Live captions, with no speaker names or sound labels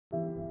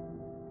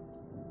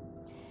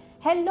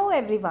Hello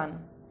everyone,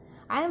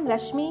 I am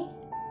Rashmi,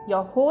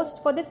 your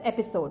host for this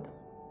episode.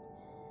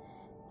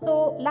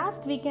 So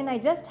last weekend I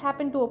just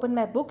happened to open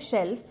my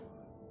bookshelf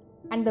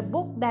and the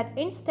book that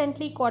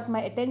instantly caught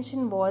my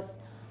attention was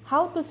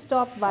How to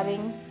Stop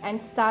Worrying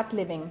and Start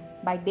Living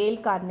by Dale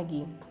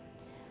Carnegie.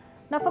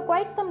 Now for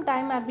quite some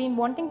time I've been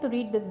wanting to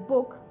read this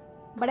book,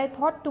 but I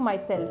thought to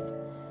myself,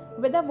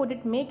 whether would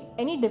it make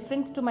any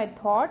difference to my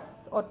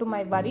thoughts or to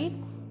my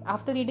worries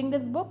after reading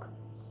this book?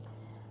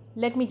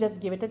 Let me just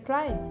give it a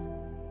try.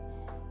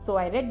 So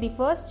I read the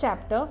first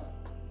chapter,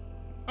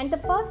 and the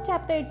first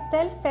chapter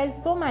itself felt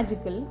so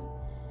magical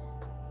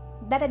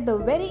that at the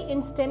very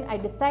instant I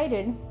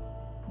decided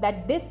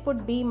that this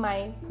would be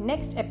my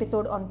next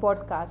episode on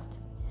podcast.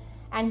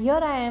 And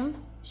here I am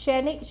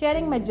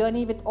sharing my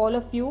journey with all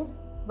of you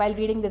while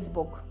reading this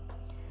book.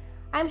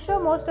 I'm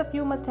sure most of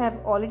you must have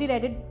already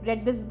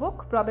read this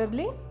book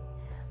probably,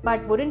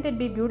 but wouldn't it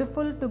be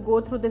beautiful to go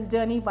through this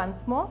journey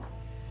once more?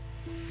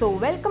 So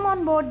welcome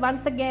on board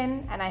once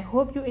again, and I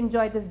hope you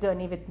enjoy this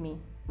journey with me.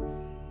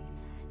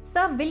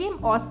 Sir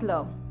William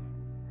Osler,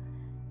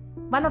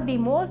 one of the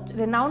most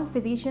renowned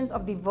physicians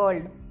of the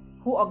world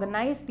who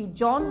organized the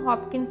Johns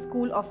Hopkins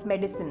School of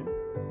Medicine.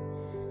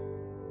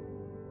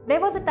 There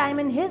was a time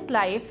in his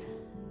life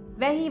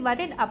where he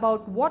worried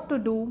about what to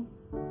do,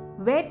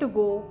 where to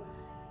go,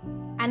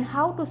 and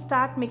how to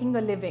start making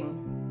a living.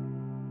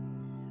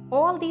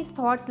 All these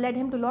thoughts led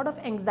him to a lot of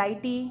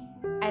anxiety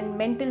and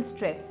mental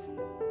stress,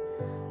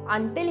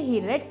 until he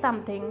read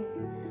something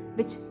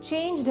which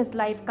changed his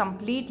life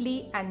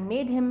completely and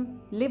made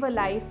him live a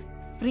life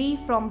free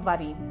from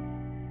worry.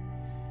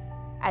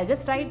 I'll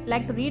just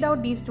like to read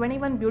out these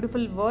 21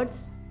 beautiful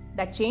words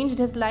that changed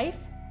his life.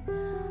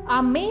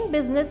 Our main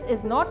business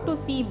is not to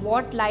see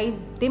what lies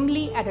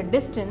dimly at a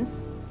distance,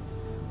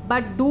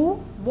 but do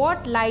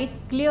what lies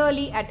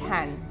clearly at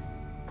hand.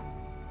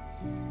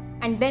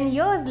 And then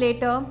years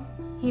later,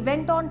 he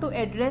went on to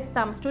address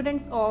some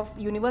students of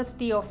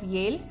University of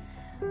Yale,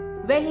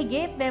 where he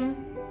gave them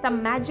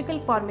some magical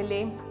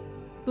formulae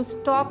to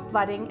stop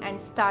worrying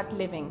and start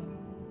living.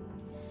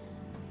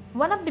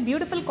 One of the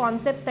beautiful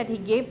concepts that he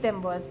gave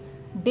them was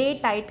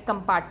day-tight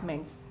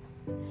compartments.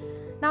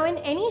 Now in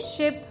any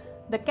ship,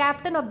 the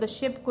captain of the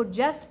ship could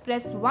just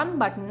press one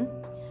button,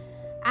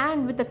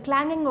 and with the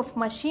clanging of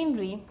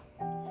machinery,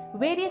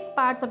 various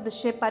parts of the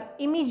ship are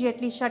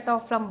immediately shut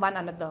off from one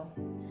another,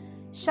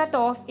 shut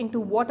off into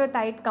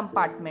watertight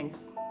compartments.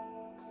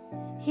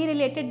 He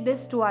related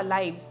this to our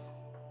lives.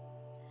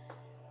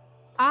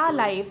 Our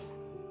lives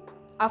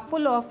are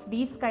full of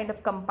these kind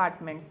of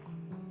compartments.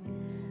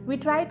 We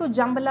try to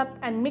jumble up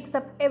and mix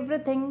up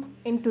everything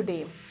in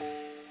today.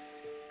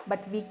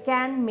 But we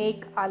can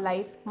make our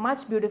life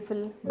much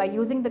beautiful by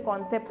using the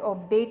concept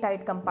of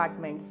day-tight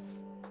compartments.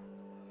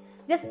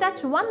 Just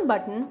touch one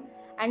button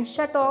and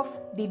shut off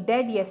the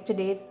dead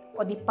yesterdays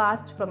or the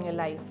past from your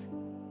life.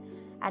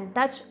 And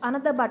touch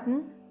another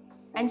button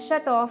and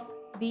shut off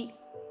the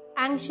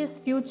anxious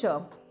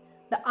future,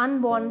 the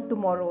unborn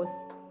tomorrows.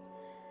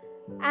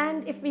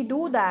 And if we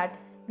do that,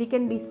 we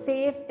can be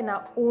safe in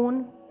our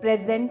own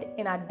present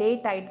in our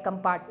day-tight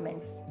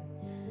compartments.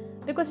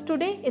 Because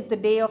today is the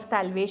day of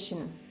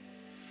salvation,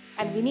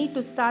 and we need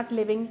to start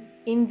living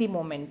in the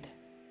moment.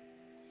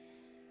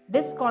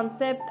 This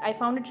concept, I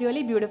found it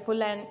really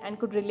beautiful and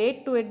could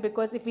relate to it,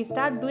 because if we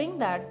start doing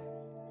that,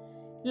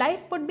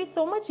 life would be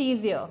so much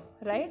easier,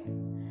 right?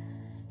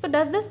 So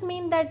does this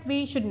mean that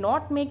we should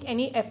not make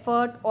any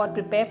effort or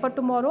prepare for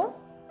tomorrow?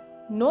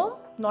 No,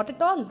 not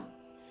at all.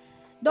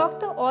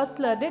 Dr.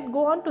 Osler did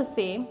go on to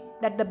say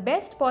that the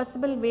best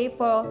possible way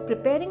for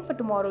preparing for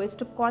tomorrow is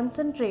to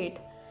concentrate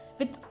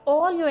with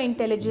all your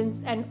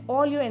intelligence and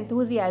all your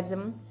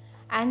enthusiasm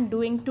and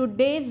doing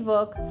today's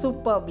work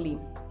superbly.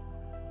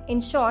 In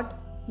short,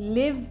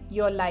 live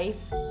your life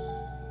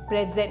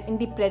in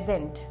the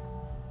present,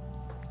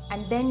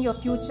 and then your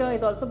future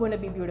is also going to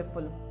be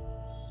beautiful.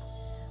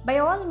 By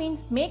all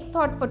means, make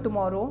thought for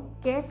tomorrow,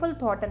 careful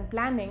thought and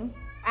planning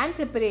and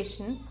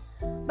preparation,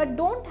 but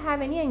don't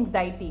have any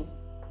anxiety.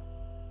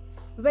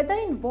 Whether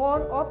in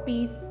war or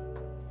peace,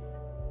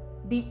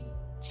 the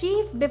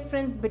chief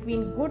difference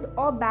between good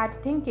or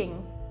bad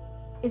thinking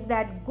is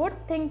that good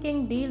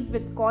thinking deals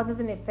with causes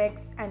and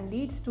effects and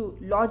leads to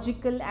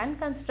logical and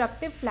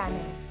constructive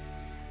planning,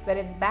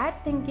 whereas bad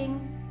thinking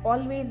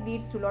always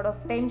leads to a lot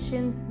of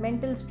tensions,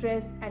 mental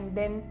stress, and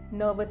then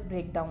nervous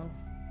breakdowns.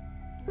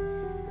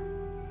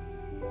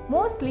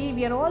 Mostly,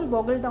 we are all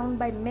boggled down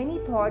by many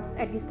thoughts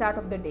at the start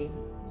of the day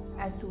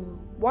as to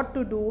what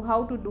to do,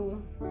 how to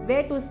do,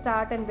 where to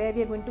start, and where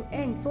we are going to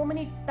end. So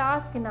many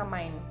tasks in our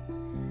mind,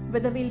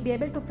 whether we'll be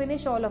able to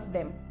finish all of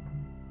them.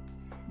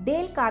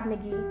 Dale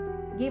Carnegie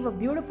gave a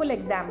beautiful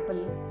example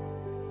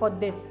for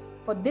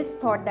this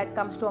thought that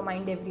comes to our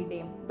mind every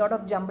day, lot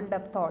of jumbled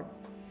up thoughts.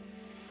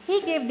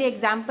 He gave the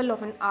example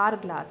of an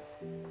hourglass.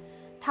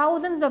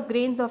 Thousands of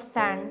grains of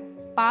sand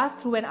pass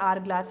through an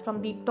hourglass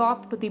from the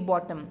top to the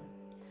bottom.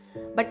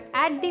 But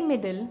at the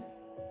middle,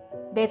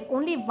 there's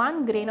only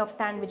one grain of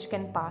sand which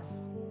can pass.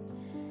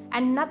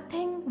 And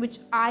nothing which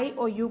I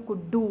or you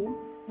could do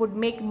would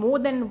make more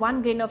than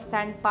 1 grain of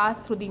sand pass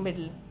through the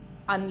middle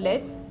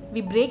unless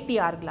we break the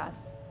hourglass.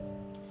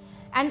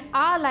 And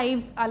our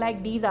lives are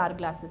like these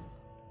hourglasses.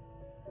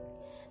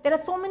 There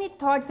are so many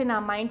thoughts in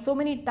our mind, so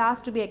many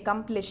tasks to be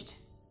accomplished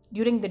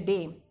during the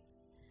day.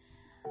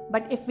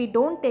 But if we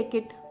don't take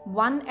it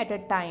one at a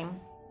time,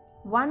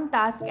 one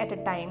task at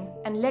a time,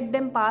 and let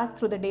them pass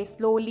through the day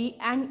slowly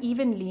and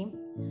evenly,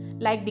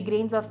 like the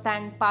grains of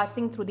sand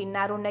passing through the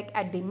narrow neck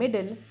at the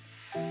middle,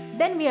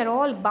 then we are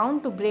all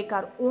bound to break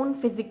our own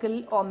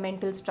physical or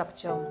mental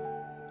structure.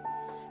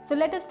 So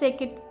let us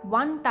take it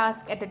one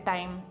task at a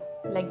time,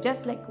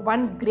 just like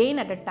 1 grain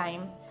at a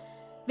time,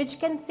 which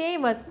can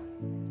save us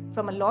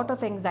from a lot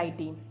of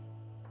anxiety.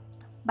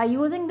 By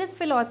using this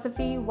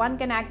philosophy, one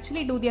can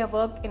actually do their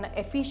work in an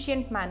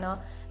efficient manner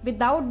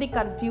without the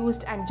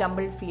confused and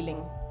jumbled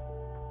feeling.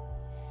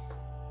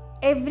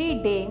 Every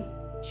day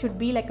should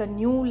be like a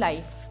new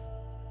life.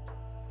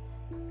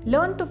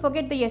 Learn to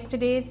forget the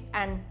yesterdays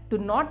and do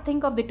not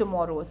think of the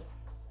tomorrows.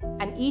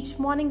 And each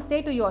morning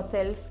say to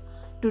yourself,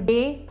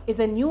 today is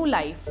a new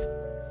life.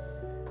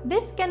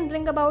 This can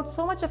bring about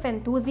so much of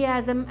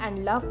enthusiasm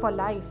and love for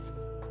life.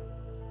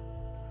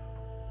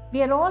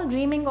 We are all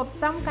dreaming of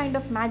some kind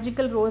of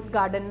magical rose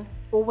garden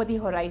over the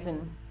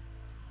horizon,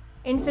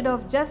 instead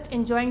of just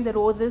enjoying the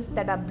roses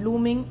that are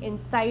blooming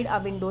inside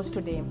our windows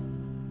today.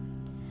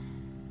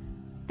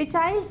 The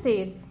child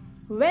says,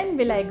 when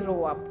will I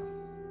grow up?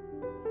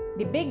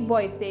 The big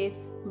boy says,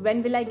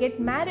 when will I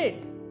get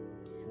married?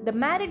 The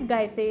married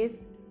guy says,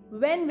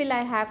 when will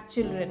I have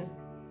children?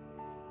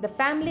 The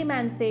family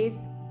man says,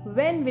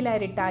 when will I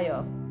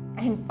retire?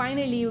 And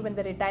finally, when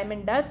the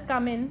retirement does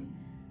come in,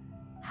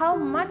 how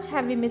much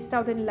have we missed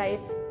out in life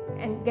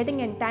and getting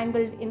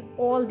entangled in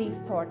all these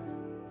thoughts?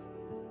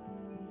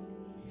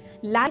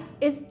 Life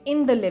is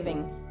in the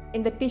living,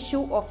 in the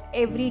tissue of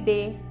every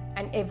day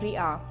and every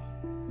hour.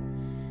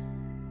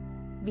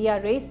 We are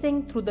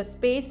racing through the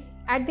space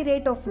at the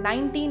rate of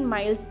 19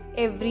 miles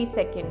every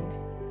second.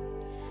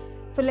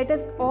 So let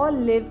us all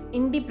live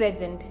in the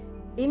present,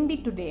 in the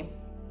today,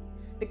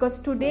 because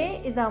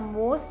today is our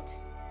most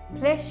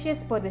precious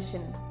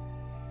possession.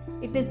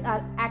 It is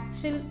our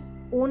actual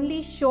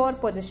only sure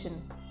possession.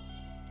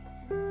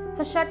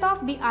 So shut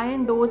off the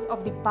iron doors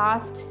of the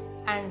past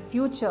and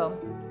future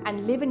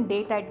and live in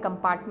daytime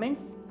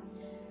compartments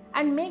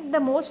and make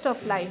the most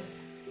of life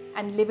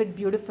and live it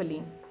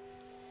beautifully.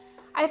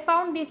 I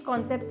found these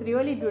concepts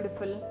really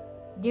beautiful,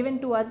 given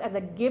to us as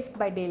a gift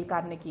by Dale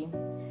Carnegie.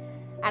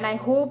 And I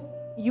hope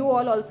you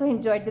all also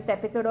enjoyed this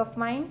episode of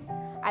mine.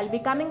 I'll be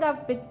coming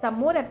up with some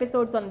more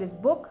episodes on this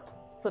book.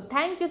 So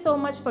thank you so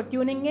much for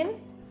tuning in.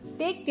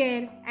 Take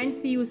care and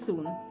see you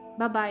soon.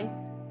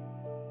 Bye-bye.